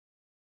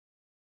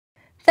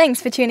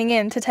Thanks for tuning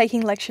in to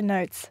Taking Lecture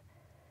Notes.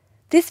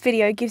 This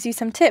video gives you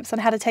some tips on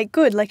how to take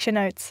good lecture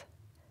notes.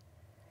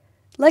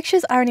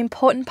 Lectures are an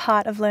important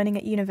part of learning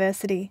at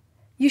university.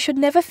 You should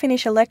never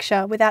finish a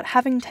lecture without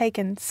having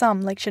taken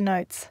some lecture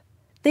notes.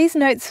 These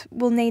notes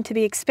will need to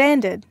be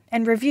expanded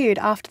and reviewed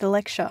after the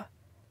lecture.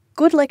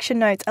 Good lecture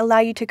notes allow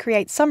you to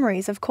create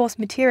summaries of course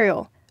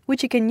material,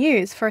 which you can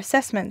use for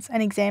assessments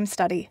and exam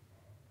study.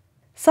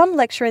 Some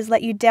lecturers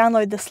let you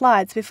download the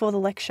slides before the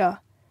lecture.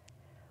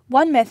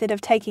 One method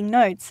of taking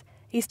notes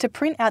is to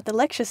print out the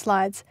lecture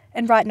slides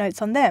and write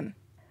notes on them.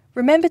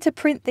 Remember to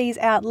print these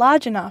out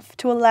large enough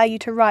to allow you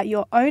to write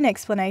your own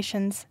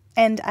explanations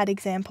and add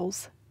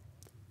examples.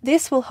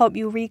 This will help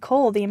you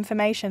recall the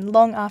information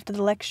long after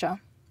the lecture.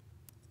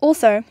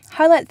 Also,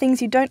 highlight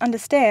things you don't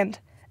understand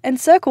and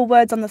circle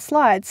words on the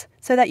slides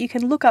so that you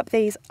can look up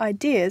these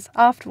ideas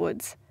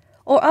afterwards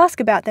or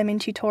ask about them in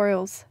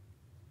tutorials.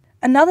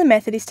 Another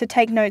method is to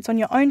take notes on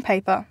your own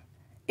paper.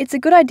 It's a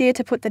good idea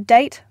to put the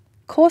date,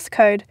 course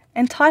code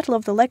and title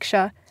of the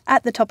lecture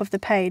at the top of the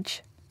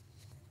page.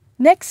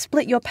 Next,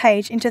 split your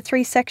page into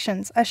 3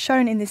 sections as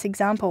shown in this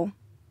example.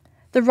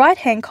 The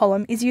right-hand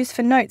column is used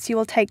for notes you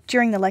will take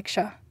during the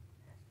lecture.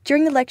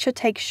 During the lecture,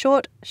 take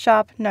short,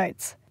 sharp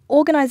notes,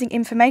 organising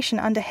information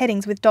under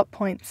headings with dot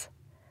points.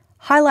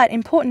 Highlight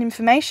important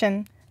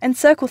information and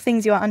circle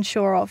things you are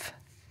unsure of.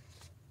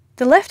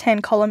 The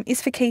left-hand column is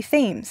for key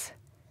themes.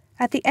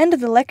 At the end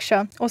of the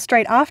lecture, or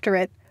straight after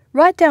it,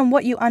 write down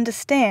what you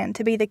understand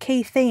to be the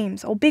key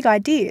themes or big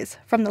ideas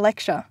from the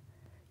lecture.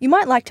 You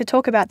might like to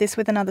talk about this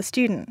with another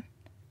student.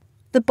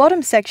 The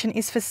bottom section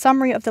is for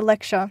summary of the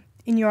lecture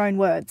in your own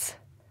words.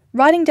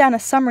 Writing down a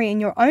summary in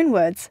your own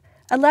words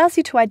allows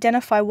you to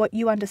identify what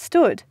you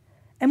understood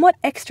and what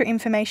extra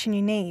information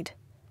you need.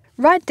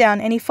 Write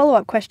down any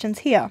follow-up questions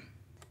here.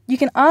 You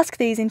can ask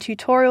these in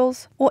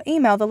tutorials or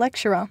email the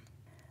lecturer.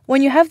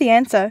 When you have the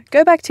answer,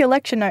 go back to your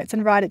lecture notes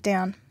and write it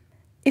down.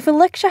 If a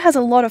lecture has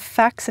a lot of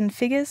facts and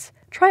figures,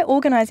 try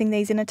organising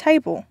these in a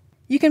table.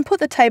 You can put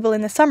the table in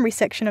the summary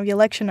section of your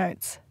lecture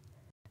notes.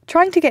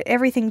 Trying to get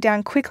everything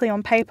down quickly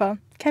on paper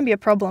can be a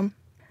problem.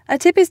 A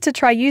tip is to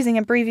try using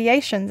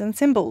abbreviations and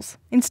symbols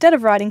instead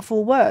of writing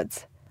full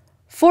words.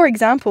 For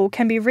example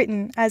can be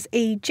written as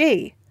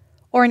e.g.,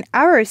 or an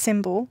arrow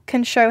symbol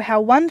can show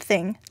how one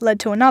thing led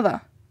to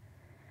another.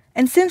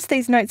 And since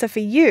these notes are for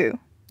you,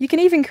 you can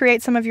even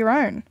create some of your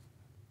own.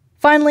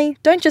 Finally,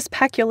 don't just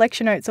pack your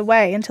lecture notes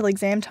away until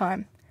exam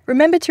time.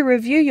 Remember to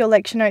review your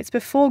lecture notes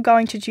before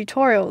going to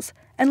tutorials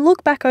and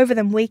look back over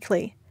them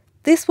weekly.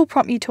 This will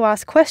prompt you to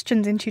ask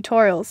questions in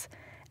tutorials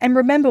and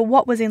remember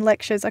what was in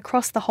lectures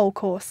across the whole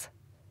course.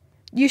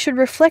 You should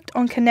reflect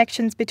on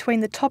connections between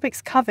the topics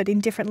covered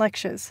in different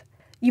lectures.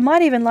 You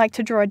might even like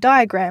to draw a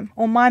diagram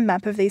or mind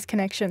map of these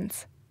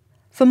connections.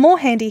 For more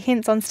handy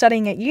hints on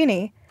studying at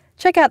uni,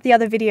 check out the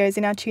other videos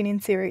in our Tune In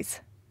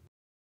series.